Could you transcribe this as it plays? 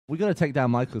We gotta take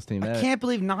down Michael's team. I can't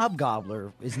believe Knob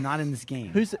Gobbler is not in this game.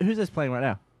 Who's this playing right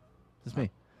now? It's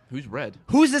me. Who's red?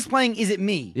 Who's this playing? Is it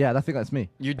me? Yeah, I think that's me.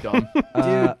 You're dumb.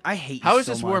 Dude, I hate you How is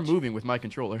so this much. war moving with my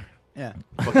controller? Yeah.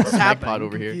 Fucking What's happening? Megpod I'm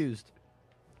over here. confused.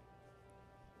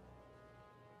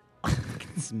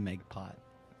 This Megpod.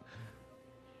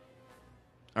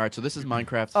 All right, so this is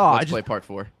Minecraft. Oh, Let's play part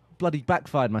 4. Bloody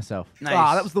backfired myself. Nice.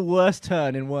 Ah, that was the worst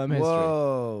turn in Worm history.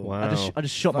 Whoa. Wow. I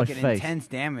just shot my Fucking face. intense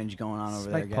damage going on over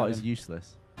there, Megpod is Gavin.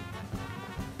 useless.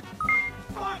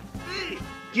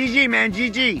 GG, man,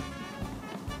 GG.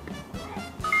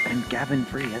 And Gavin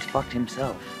Free has fucked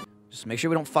himself. Just make sure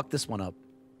we don't fuck this one up.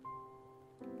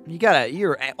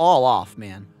 You're all off,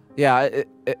 man. Yeah,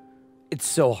 It's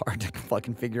so hard to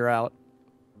fucking figure out.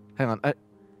 hang on. And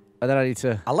then I need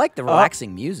to... I like the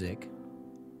relaxing music.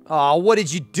 Oh, what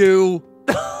did you do?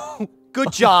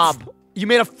 Good job. You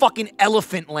made a fucking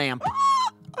elephant lamp.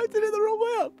 I did it the wrong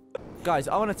way up. Guys,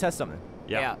 I want to test something.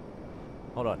 Yeah.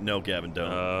 Hold on. No, Gavin,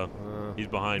 don't. He's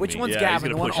behind Which me. one's Yeah,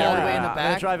 Gavin? he's The one gonna all push the way in the I'm gonna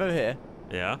back? drive over here.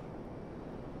 Yeah.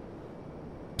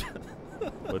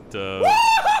 But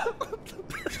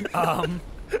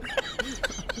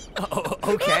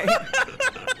Okay.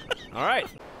 all right.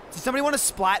 Does somebody want to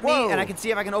splat me, Whoa. and I can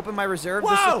see if I can open my reserve?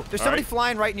 Whoa. There's somebody right.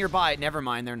 flying right nearby. Never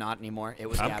mind, they're not anymore. It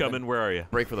was I'm Gavin. coming. Where are you?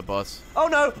 Break for the bus. Oh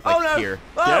no! Like oh no! here.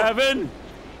 Oh. Gavin!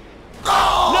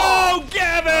 No,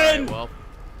 Gavin! All right,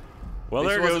 well, at least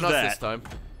there it goes wasn't us that. this time.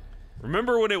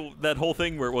 Remember when that whole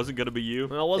thing where it wasn't going to be you?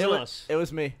 Well, it wasn't us. It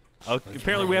was me.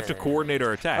 Apparently, we have to coordinate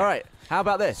our attack. All right. How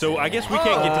about this? So I guess we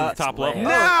can't get to the top level.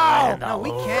 No,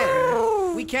 we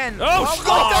can. We can. Oh, what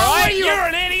all the- right, you you're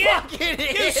an idiot. fucking You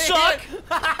idiot. suck.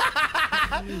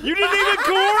 You didn't even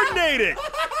coordinate it.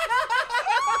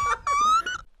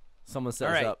 Someone set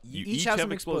All us right, up. you You each have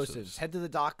some explosives. Head to the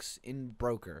docks in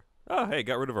Broker. Oh, hey,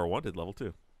 got rid of our wanted level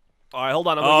 2. All right, hold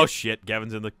on. I'm Oh, gonna shit.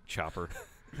 Gavin's in the chopper.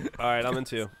 All right, I'm in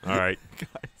 2. All right.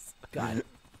 God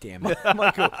damn it.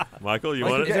 Michael, you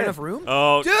Is want there it? enough room?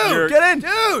 Oh, Dude, you're, get in!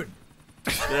 Dude!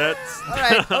 That's... All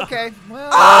right, okay. Well,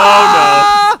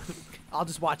 Oh, I'll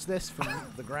just watch this from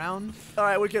the ground. All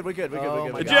right, we're good. We're good. We're good. Oh We're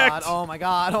good. my We're good. Eject. god, oh my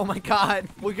god, oh my god.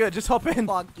 We're good. Just hop in.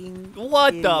 Fucking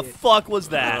What the idiot. fuck was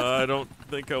that? I don't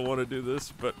think I want to do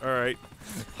this, but all right.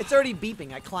 It's already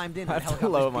beeping. I climbed in. I and have to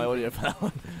helicopter's lower my beeping. audio for that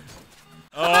one.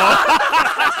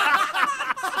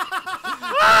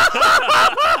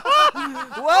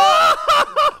 Whoa!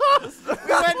 We went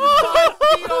 5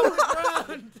 feet off the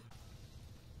ground.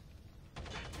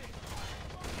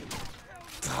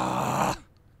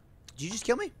 Did you just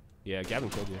kill me? Yeah, Gavin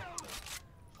killed you.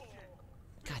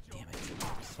 God damn it.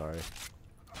 Sorry.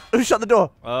 Who shut the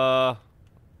door? Oh,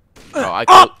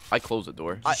 I closed the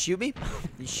door. Did you shoot me? Did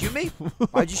you shoot me?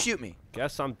 Why'd you shoot me?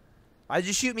 Guess I'm. Why'd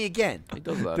you shoot me again? He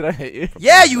does that. Did I hit you?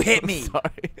 Yeah, you hit me.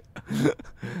 Sorry.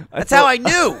 That's how I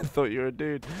knew. I thought you were a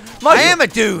dude. I am a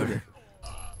dude.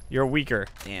 You're weaker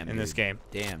Damn, in this dude. game.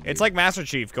 Damn. It's like Master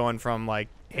Chief going from like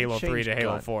Halo 3 changed to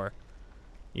Halo gun. 4.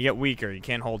 You get weaker. You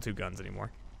can't hold 2 guns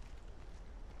anymore.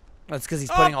 That's because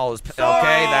he's putting all his. Okay,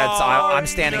 that's. I'm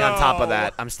standing on top of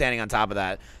that. I'm standing on top of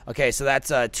that. Okay, so that's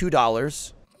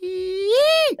 $2.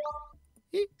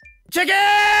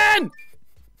 Chicken!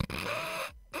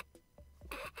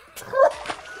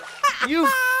 You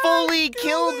fully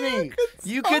killed me.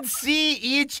 You could see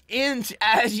each inch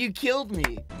as you killed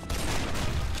me.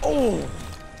 Oh!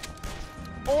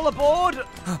 All aboard!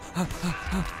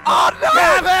 Oh no!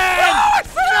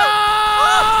 Gavin! No!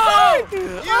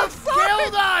 You've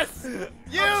killed us!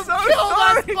 You've killed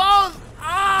us both!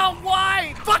 Oh,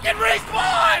 why? Fucking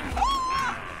respawn!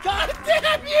 God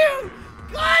damn you!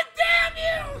 God damn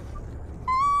you!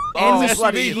 And we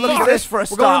SUV, look at this for a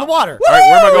We're going in the water. All right,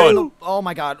 where am I going? Oh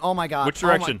my god! Oh my god! Which oh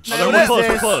my- direction? Man, Oh, what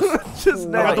we're is close. We're this? close. Just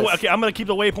I got the, nice. okay, I'm gonna keep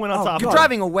the waypoint on top. You're God.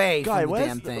 driving away Guy, from the where's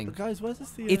damn the, thing. guys, where's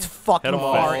this? It's fucking Head on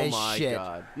far fast. as Oh my shit.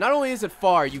 god. Not only is it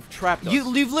far, you've trapped us.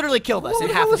 You've literally killed us in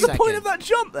What half a was the second. point of that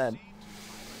jump then?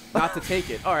 Not to take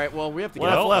it. All right, well, we have to get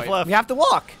Left, out. left, left. We have to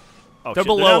walk. Oh, They're shit,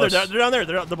 below they're us. down there. They're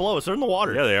down there. They're below us. They're in the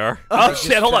water. Yeah, they are. Oh They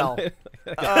shit! just Hold fell.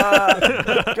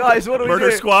 on. Guys, what do we Murder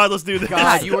do? squad. Let's do this.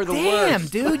 God, you are the Damn,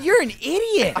 worst. dude, you're an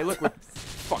idiot. Hey, look, we're...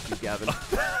 Fuck you, Gavin.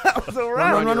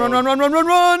 Run,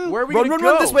 run. Where are we run, gonna run,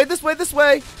 go? This way, this way, this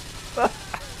way.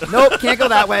 Nope, can't go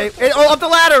that way. Hey, oh, up the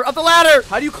ladder, up the ladder.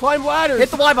 How do you climb ladders? Hit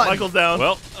the Y button. Michael's down.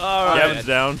 Well, Gavin's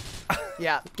down.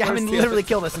 Yeah, Gavin the literally other-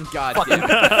 killed us in God fucking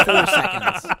damn 4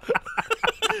 seconds.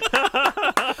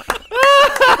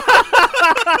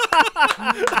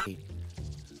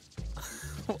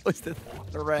 What was the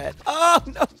threat? Oh,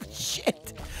 no,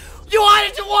 shit. You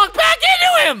wanted to walk back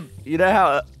into him! You know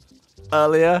how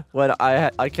earlier when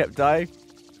I kept dying?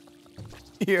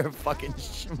 You're a fucking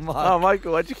schmuck. Oh,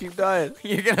 Michael, why'd you keep dying?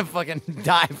 You're gonna fucking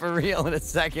die for real in a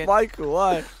second. Michael,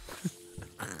 why?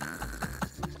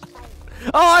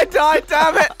 Oh, I died,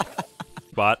 damn it!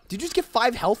 Bot. Did you just get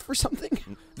 5 health for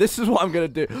something? This is what I'm gonna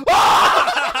do.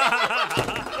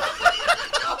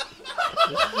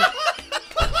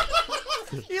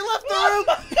 He left the room.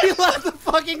 He left the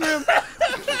fucking room.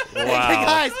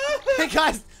 Wow. Hey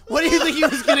guys, what do you think he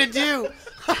was gonna do?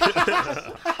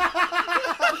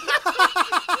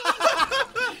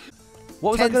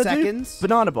 What was 10 I gonna seconds. do?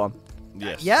 Banana bomb.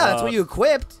 Yes. Yeah, that's what you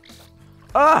equipped.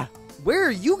 Ah! Where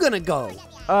are you gonna go?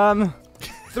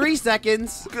 3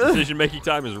 seconds. Decision-making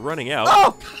time is running out.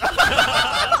 Oh!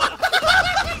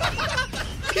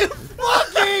 You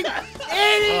fucking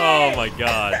idiot! Oh my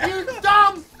god. You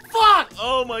dumb fuck!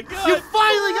 Oh my god. You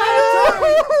finally got a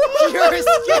turn! Your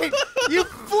escape! You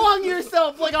flung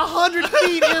yourself like 100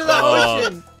 feet into the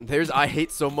ocean! There's I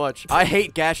hate so much. I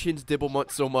hate Gashin's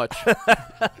Dibblemont so much.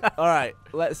 All right,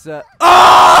 let's. That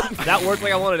worked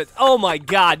like I wanted it. Oh my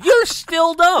god, you're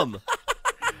still dumb.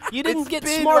 You didn't get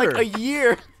been smarter. like a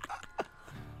year.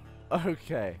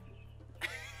 Okay.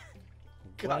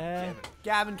 Where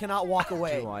Gavin cannot walk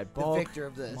away. do I The bob victor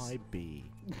of this. my bee?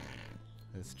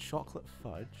 There's chocolate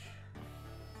fudge.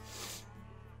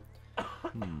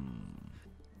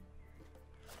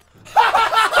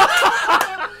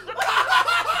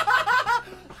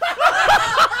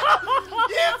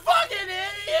 You fucking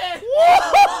idiot!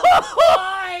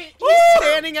 Why? He's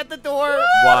standing at the door.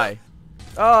 Why?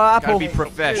 Oh, apple. Gotta be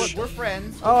profesh. We're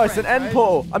friends. Oh, We're it's an friends, end right?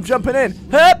 portal. I'm jumping in.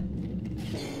 Hip!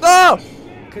 Oh!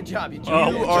 Good job, you Oh,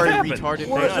 jumped. You are a happened? retarded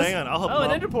Hang on, person. hang on. I'll help Oh, him an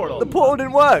out. ender portal. The portal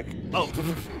didn't work. Oh.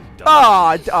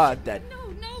 Dead.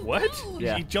 What?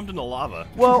 Yeah. He jumped into lava.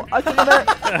 Well, I think I'm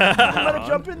gonna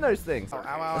jump in those things.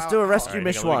 Let's do a rescue Alright,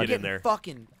 mission hang on, let me one. get in there.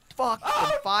 Fucking fucked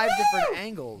from 5 different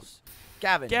angles.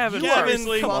 Gavin, Gavin, you are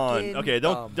seriously? Come on. fucking Okay,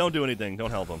 dumb. don't do anything.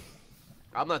 Don't help him.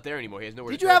 I'm not there anymore. He has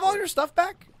nowhere Did to you go have all for your it. stuff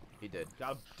back? He did.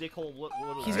 Dickhole, what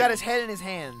He's got his head in his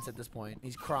hands at this point.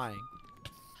 He's crying.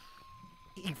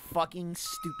 You fucking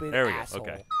stupid There we go, asshole.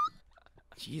 okay.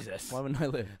 Jesus. Why wouldn't I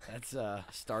live? That's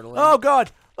startling. Oh god!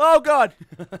 Oh god!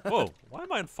 Whoa, why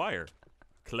am I on fire?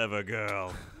 Clever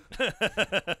girl. Did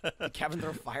Kevin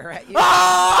throw fire at you?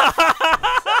 Ah!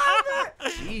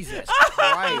 Jesus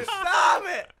Christ. Damn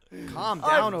it! Calm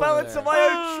I down over fell there. into my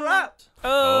own trap.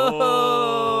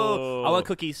 Oh. I want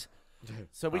cookies.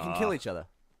 So we can kill each other.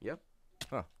 Yep.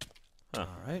 All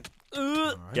right.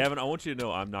 Gavin, I want you to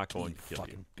know I'm not going to kill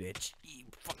you. Fucking bitch. You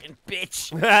fucking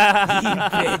bitch. You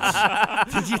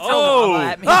bitch. Did you throw lava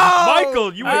at me?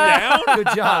 Michael, you went down? Good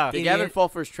job. Did idiot. Gavin fall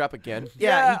for his trap again?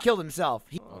 Yeah, he killed himself.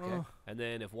 Okay. And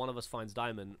then if one of us finds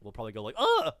Diamond, we'll probably go like,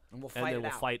 And we'll and fight then it we'll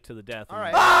out. fight to the death. All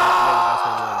and right. may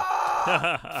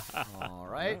All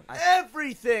right. I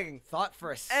Everything. thought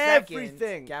for a second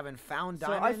Everything. Gavin found So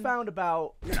Diamond. I found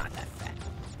about. You're not that fat.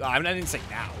 I didn't say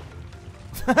now.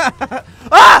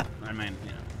 Ah! I mean, you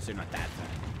know, so you're not that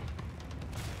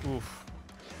fat. Oof.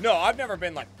 No, I've never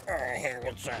been like, oh, hey,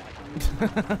 what's up?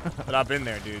 But I've been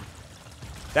there, dude.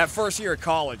 That first year of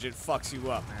college, it fucks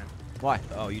you up, man. Why?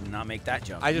 Oh, you did not make that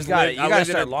jump. I just You gotta- lived, you I gotta lived,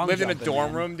 in start a, long lived in a jumping, dorm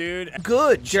man. room, dude.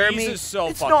 Good, Jeremy. Cheese is so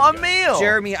It's fucking not a good. meal.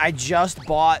 Jeremy, I just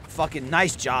bought fucking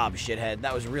nice job, shithead.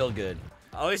 That was real good.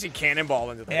 At least he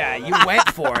cannonballed into the Yeah, wall. you went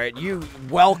for it. You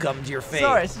welcomed your fate.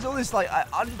 Sorry, this is all this like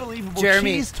unbelievable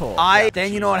Jeremy, cheese talk.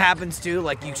 then you know what happens too?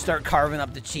 Like you start carving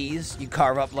up the cheese. You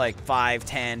carve up like 5,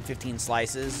 10, 15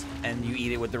 slices, and you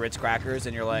eat it with the Ritz crackers,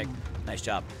 and you're like, nice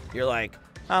job. You're like,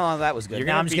 oh, that was good. You're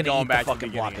now gonna I'm just be gonna going eat back the to the fucking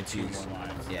beginning block of of Two cheese. More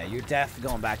Lives. Yeah, you're definitely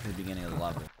going back to the beginning of the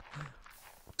level.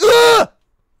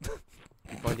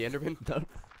 Find the Enderman? No.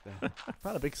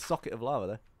 Found a big socket of lava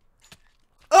there.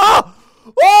 Oh!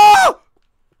 Oh!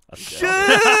 Shit!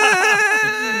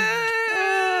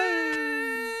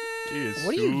 He is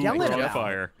What are you yelling super on about?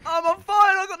 fire. I'm on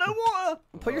fire. I got no water.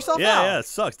 Put yourself Yeah, out. yeah, it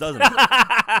sucks, doesn't it?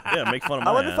 Yeah, make fun of I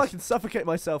my wonder if I ass. can suffocate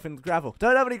myself in gravel.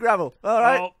 Don't have any gravel. All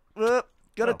right.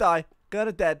 Gonna die.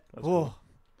 Gonna dead. Oh.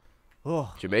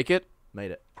 Oh. Did you make it?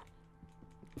 Made it.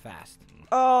 Fast.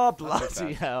 Oh,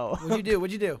 bloody hell. What'd you do?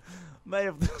 What'd you do? May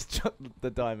have chucked the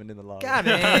diamond in the lava.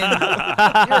 Gavin,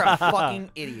 you're a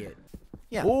fucking idiot.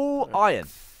 Yeah. All iron.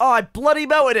 Oh, I bloody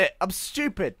melted it. I'm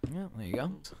stupid. Yeah, there you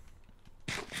go.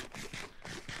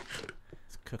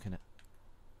 It's cooking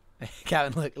it.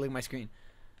 Gavin, look at my screen.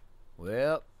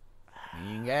 Well,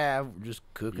 me and Gav, we're just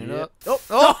cooking Yep. up.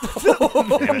 Oh!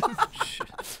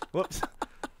 Whoops.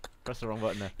 Press the wrong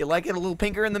button there. You like it a little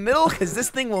pinker in the middle? Because this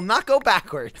thing will not go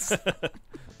backwards.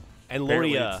 And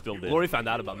Apparently Lori, it still did. Lori found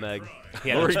out about Meg. He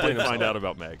had to Lori explain did find himself. out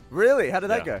about Meg. Really? How did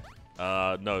that Yeah.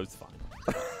 go? No, it's fine.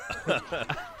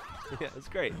 Yeah, it's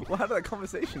great. Well, how did that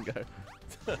conversation go?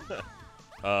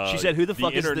 She said, "Who the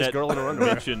fuck is this internet girl in her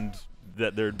underwear?" mentioned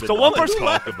that there'd been So one other person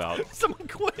talk left. about. Someone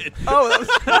quit. Oh,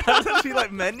 that was actually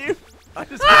like menu. I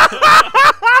just.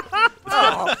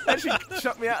 Oh, and she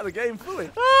shut me out of the game fully.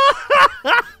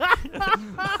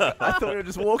 I thought we were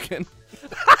just walking.